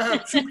me. I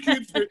have 2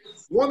 kids.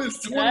 One is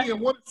 20 and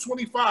one is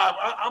 25.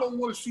 I don't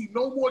want to see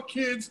no more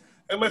kids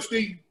unless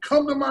they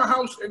come to my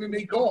house and then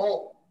they go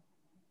home.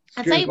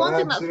 I'll tell you one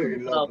thing that's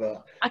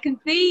cool. I can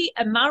see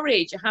a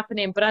marriage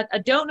happening, but I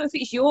don't know if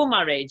it's your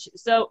marriage.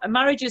 So a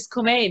marriage has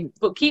come in,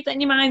 but keep that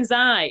in your mind's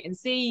eye and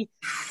see.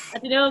 I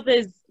don't know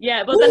if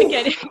but then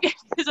again,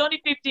 there's only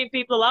 15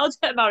 people allowed to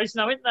get married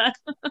now, isn't there?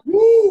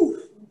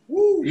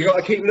 You got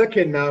to keep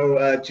looking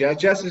now, Jess.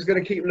 Jess is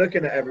going to keep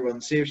looking at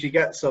everyone, see if she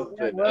gets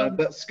something. Yeah,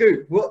 but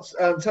Scoop,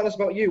 tell us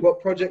about you. What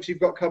projects you've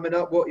got coming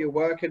up? What you're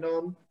working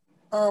on?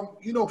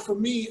 For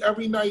me,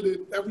 every night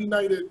at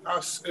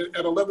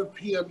 11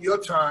 p.m. your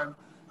time,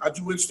 I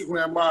do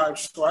Instagram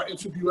Lives. So I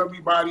interview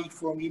everybody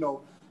from,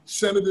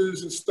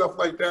 senators and stuff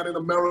like that in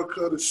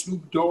America, to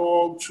Snoop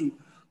Dogg, to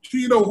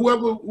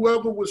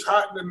whoever was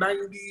hot in the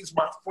 90s,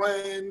 my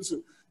friends,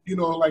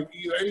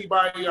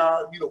 anybody,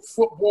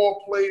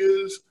 football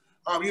players,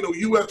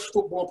 U.S.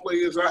 football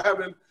players. I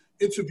haven't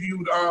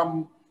interviewed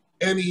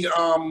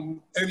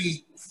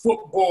any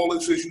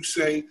footballers, as you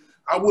say.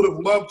 I would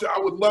love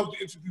to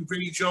interview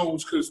Vinnie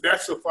Jones because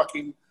that's a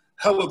fucking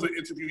hell of an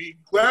interview. He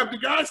grabbed the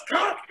guy's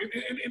cock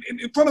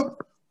in front of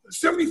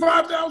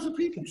 75,000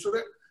 people. So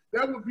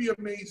that would be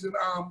amazing.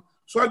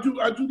 So I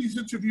do these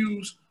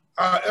interviews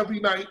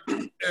every night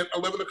at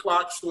 11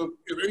 o'clock. So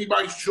if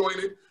anybody's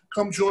joining,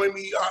 come join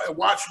me and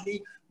watch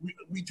me.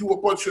 We do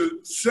a bunch of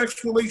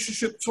sex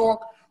relationship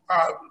talk,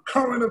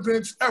 current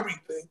events,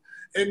 everything.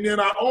 And then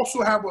I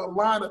also have a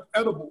line of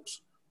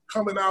edibles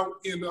coming out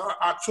in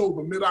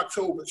October,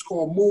 mid-October. It's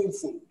called Moon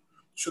Food.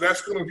 So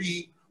that's gonna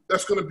be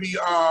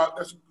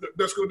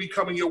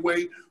coming your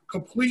way.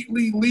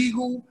 Completely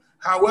legal.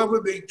 However,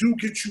 they do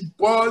get you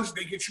buzzed.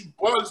 They get you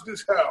buzzed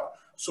as hell.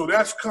 So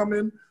that's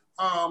coming.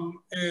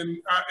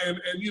 And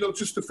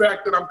just the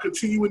fact that I'm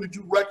continuing to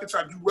do records.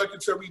 I do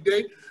records every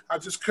day. I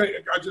just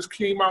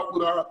came out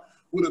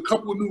with a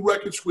couple of new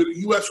records with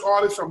U.S.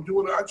 artists.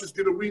 I just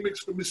did a remix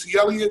for Missy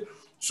Elliott.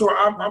 So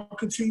I'm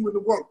continuing to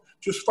work.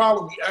 Just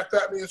follow me at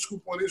Fatman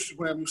Scoop on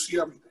Instagram. You'll see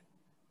everything.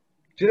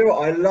 Do you know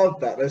what? I love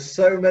that. There's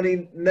so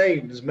many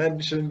names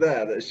mentioned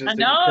there. That's just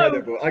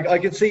incredible. I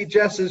could see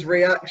Jess's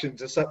reaction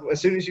to as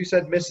soon as you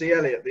said Missy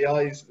Elliott, the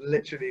eyes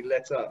literally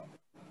lit up.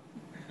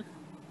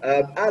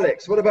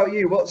 Alex, what about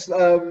you? What's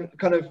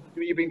kind of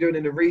you've been doing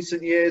in the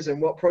recent years, and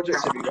what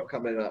projects have you got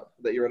coming up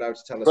that you're allowed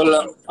to tell us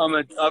about?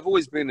 I've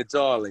always been a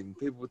darling.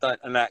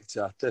 An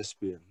actor,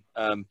 thespian.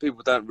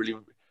 People don't really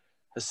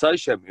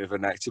associate me with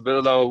an actor, but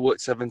although I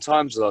worked 7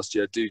 times last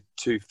year, I do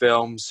 2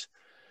 films,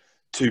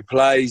 2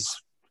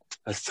 plays,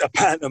 a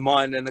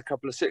pantomime, and a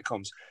couple of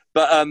sitcoms.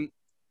 But I'm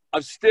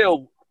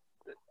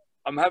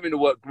having to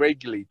work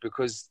regularly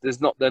because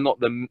they're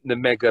not the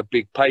mega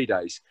big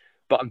paydays,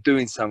 but I'm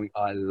doing something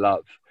I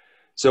love.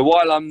 So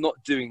while I'm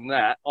not doing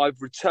that,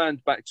 I've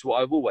returned back to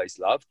what I've always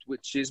loved,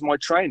 which is my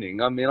training.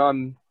 I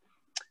mean,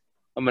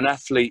 I'm an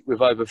athlete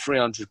with over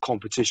 300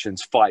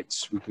 competitions,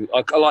 fights.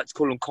 I like to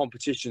call them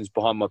competitions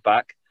behind my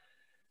back.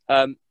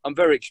 I'm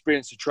very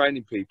experienced at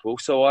training people,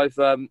 so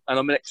and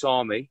I'm an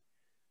ex-army,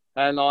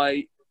 and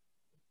I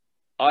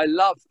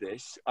love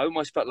this. I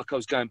almost felt like I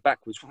was going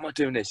backwards. What am I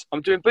doing this?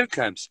 I'm doing boot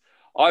camps.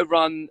 I've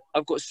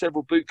got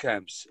several boot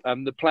camps.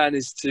 The plan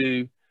is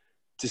to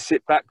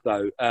sit back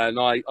though, and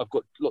I've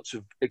got lots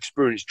of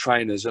experienced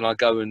trainers, and I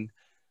go and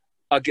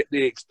I get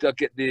the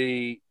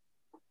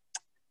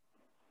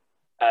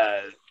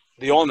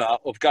honour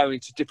of going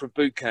to different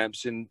boot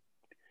camps and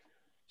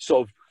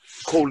sort of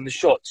calling the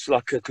shots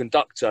like a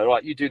conductor.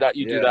 Right, you do that,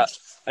 you do that,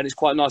 and it's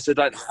quite nice. I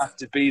don't have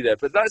to be there,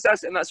 but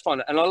that's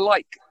fun, and I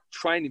like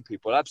training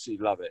people. I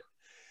absolutely love it.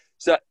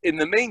 So in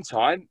the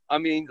meantime, I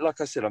mean,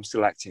 like I said, I'm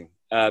still acting.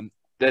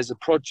 There's a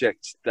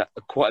project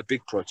quite a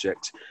big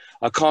project.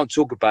 I can't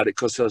talk about it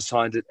because I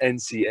signed an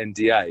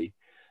NDA.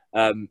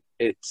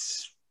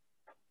 It's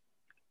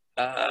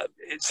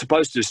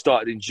supposed to have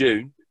started in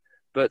June,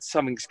 but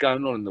something's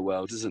going on in the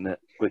world, isn't it?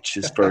 Which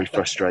is very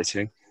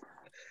frustrating.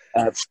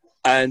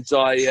 And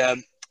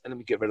let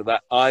me get rid of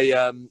that.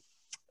 I'm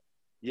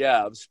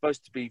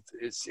supposed to be.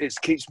 It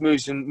keeps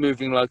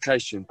moving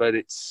location, but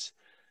it's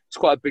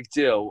quite a big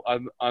deal.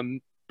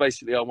 I'm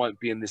basically I won't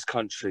be in this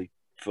country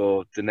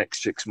for the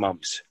next 6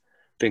 months.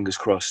 Fingers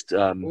crossed.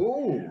 I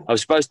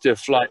was supposed to have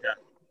flight.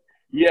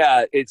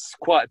 Yeah, it's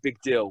quite a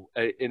big deal,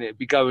 and it'd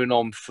be going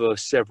on for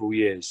several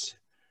years.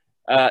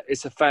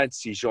 It's a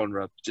fantasy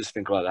genre, just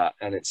think like that,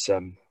 and it's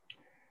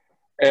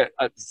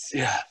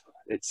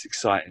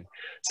exciting.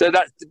 So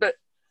I've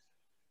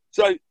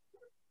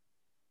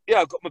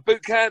got my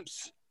boot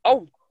camps.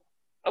 Oh,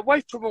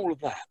 away from all of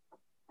that,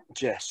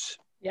 Jess,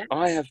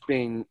 I have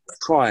been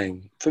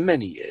trying for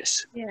many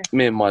years,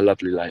 me and my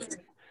lovely lady,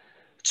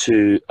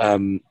 to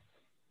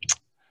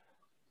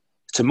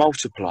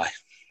multiply.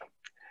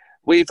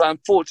 We've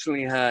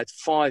unfortunately had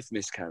 5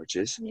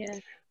 miscarriages,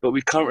 but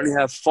we currently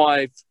have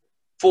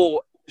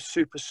 4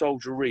 super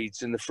soldier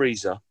Reids in the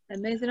freezer.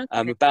 Amazing. Okay.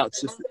 I'm about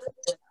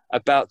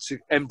to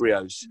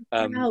embryos.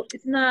 Wow,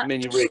 isn't that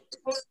mini Reid.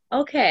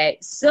 Okay?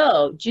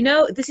 So do you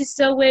know this is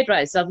so weird,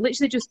 right? So I've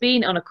literally just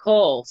been on a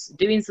course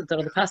doing something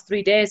over the past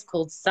 3 days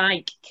called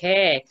Psych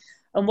Care.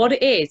 And what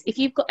it is, if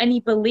you've got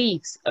any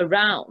beliefs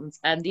around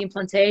the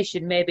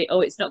implantation, maybe,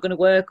 oh, it's not going to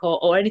work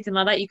or anything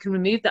like that, you can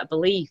remove that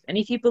belief. And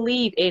if you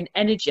believe in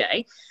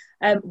energy,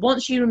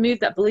 once you remove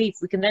that belief,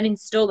 we can then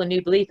install a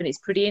new belief, and it's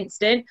pretty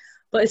instant.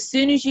 But as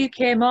soon as you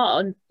came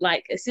on,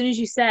 like as soon as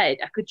you said,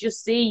 I could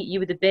just see you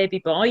with a baby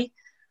boy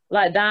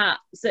like that.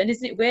 So, and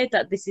isn't it weird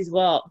that this is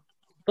what?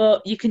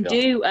 But you can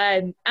do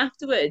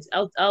afterwards.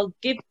 I'll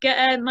get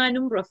my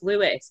number off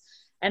Lewis,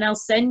 and I'll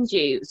send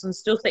you some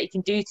stuff that you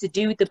can do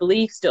with the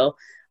belief stuff.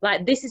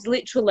 Like this is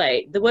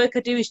literally the work I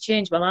do has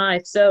changed my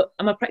life. So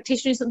I'm a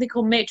practitioner in something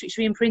called matrix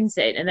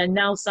reimprinting, and then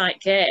now Psych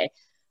Care.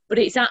 But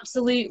it's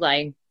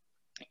absolutely,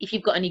 if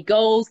you've got any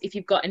goals, if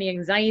you've got any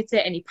anxiety,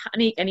 any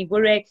panic, any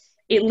worry,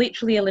 it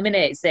literally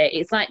eliminates it.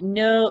 It's like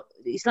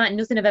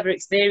nothing I've ever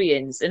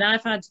experienced. And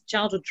I've had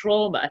childhood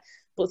trauma,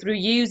 but through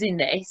using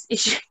this,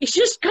 it's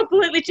just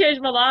completely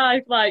changed my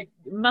life, like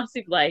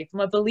massively, from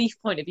a belief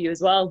point of view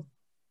as well.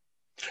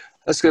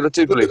 That's good. I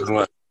do believe in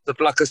that.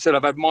 Like I said,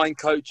 I've had mind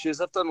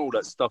coaches. I've done all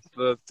that stuff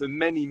for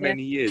many,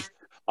 many years.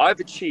 I've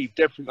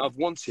achieved everything I've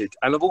wanted,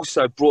 and I've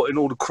also brought in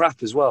all the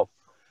crap as well.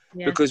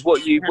 Yeah. Because where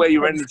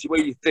your energy, where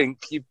you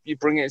think, you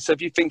bring it. So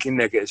if you're thinking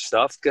negative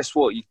stuff, guess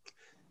what?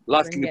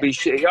 Life can be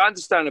shitty. I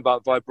understand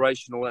about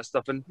vibration, all that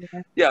stuff, and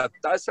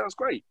that sounds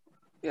great.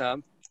 Yeah,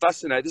 I'm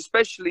fascinated,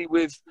 especially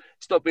with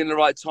it's not being the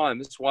right time.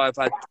 That's why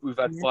we've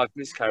had 5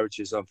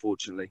 miscarriages,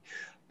 unfortunately.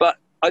 But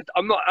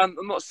I'm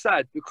not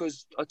sad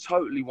because I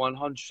totally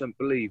 100%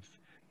 believe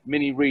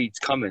mini Reid's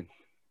coming.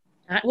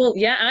 Well,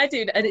 yeah, I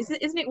do, and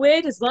isn't it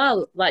weird as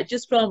well? Like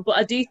but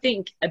I do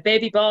think a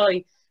baby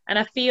boy. And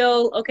I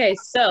feel, okay,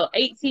 so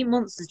 18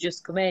 months has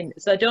just come in.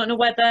 So I don't know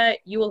whether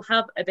you will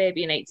have a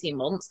baby in 18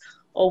 months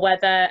or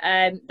whether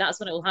that's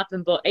when it will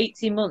happen. But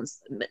 18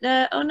 months,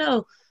 oh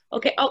no.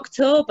 Okay,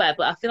 October,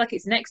 but I feel like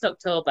it's next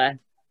October.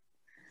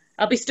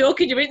 I'll be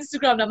stalking your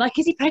Instagram and I'm like,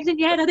 is he pregnant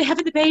yet? Are they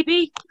having the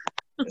baby?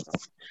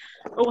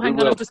 Oh, hang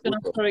on, I'm just going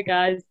to, sorry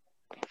guys.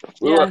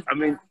 Well, I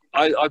mean,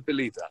 I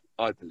believe that.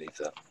 I believe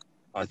that.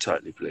 I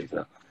totally believe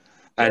that.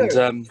 And,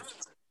 I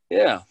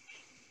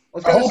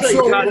was going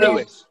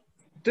to say,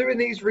 doing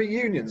these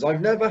reunions, I've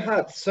never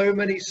had so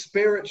many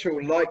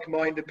spiritual,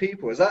 like-minded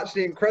people. It's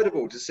actually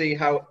incredible to see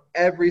how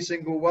every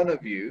single one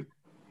of you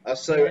are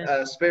so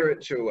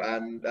spiritual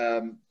and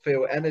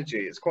feel energy.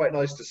 It's quite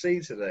nice to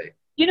see today.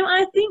 You know,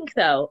 I think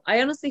though,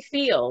 I honestly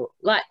feel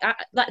like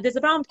there's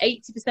around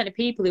 80% of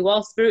people who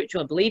are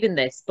spiritual and believe in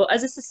this. But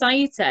as a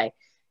society,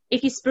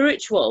 if you're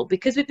spiritual,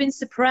 because we've been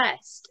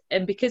suppressed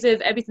and because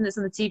of everything that's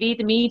on the TV,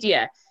 the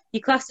media,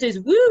 you're classed as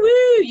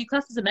woo-woo, you're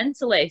classed as a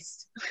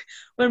mentalist.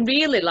 When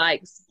really,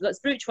 like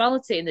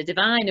spirituality and the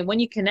divine, and when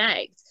you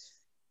connect,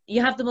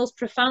 you have the most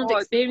profound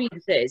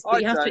experiences,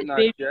 but you have to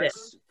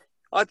experience it.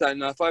 I don't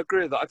know if I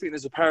agree with that. I think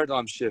there's a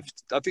paradigm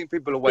shift. I think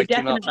people are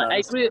waking up now. I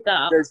agree with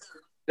that.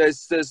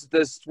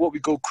 there's what we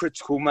call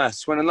critical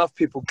mass. When enough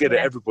people get it,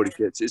 everybody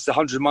gets it. It's the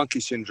 100 monkey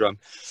syndrome.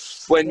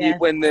 When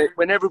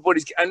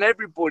everybody's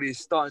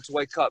starting to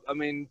wake up. I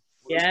mean,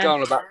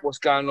 what's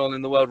going on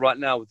in the world right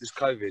now with this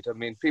COVID. I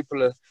mean,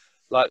 people are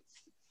like,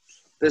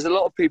 there's a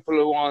lot of people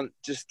who aren't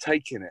just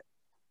taking it.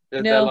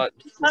 They're like,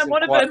 I'm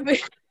one of them.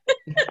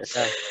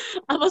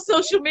 I'm on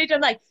social media.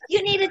 I'm like,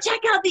 you need to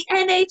check out the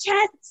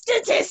NHS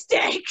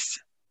statistics.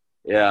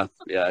 Yeah,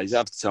 you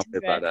have to tell me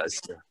about that.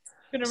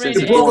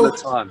 It's all the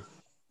time.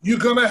 You're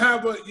gonna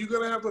have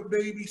a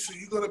baby, so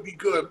you're gonna be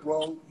good,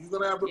 bro. You're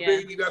gonna have a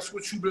baby. That's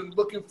what you've been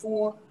looking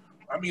for.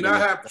 I mean, I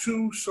have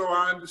two, so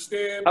I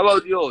understand. How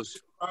old are yours?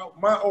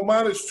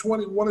 Mine is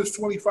 20. One is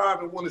 25,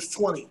 and one is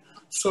 20.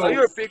 So I'm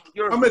at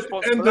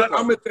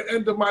the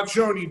end of my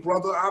journey,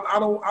 brother. I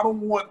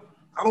don't want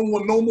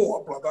no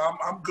more, brother.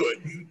 I'm good.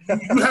 You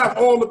have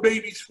all the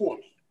babies for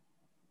me.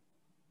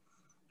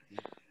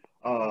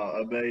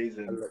 Oh,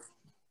 amazing.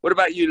 What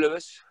about you,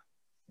 Lewis?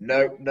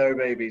 No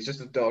babies,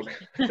 just a dog.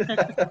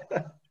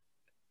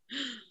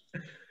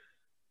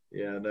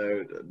 Yeah,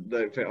 no,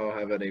 don't think I'll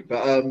have any.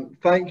 But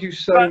thank you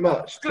so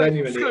much,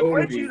 genuinely, all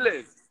Where of do you. you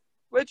live?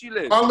 Where do you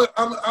live? I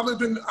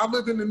live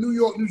in the New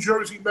York, New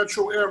Jersey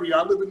metro area.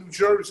 I live in New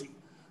Jersey.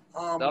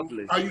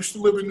 Lovely. I used to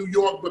live in New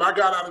York, but I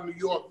got out of New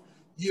York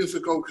years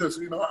ago because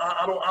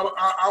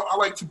I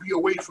like to be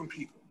away from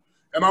people.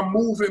 And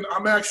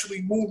I'm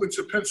actually moving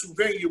to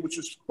Pennsylvania, which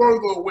is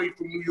further away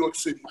from New York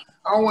City.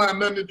 I don't want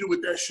nothing to do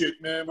with that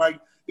shit, man. Like,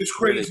 it's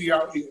crazy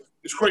out here.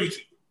 It's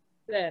crazy.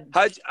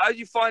 How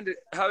you find it?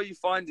 How are you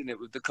finding it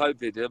with the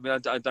COVID? I mean,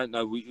 I don't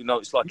know. You know,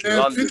 it's like in Man,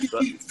 London.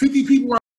 50 people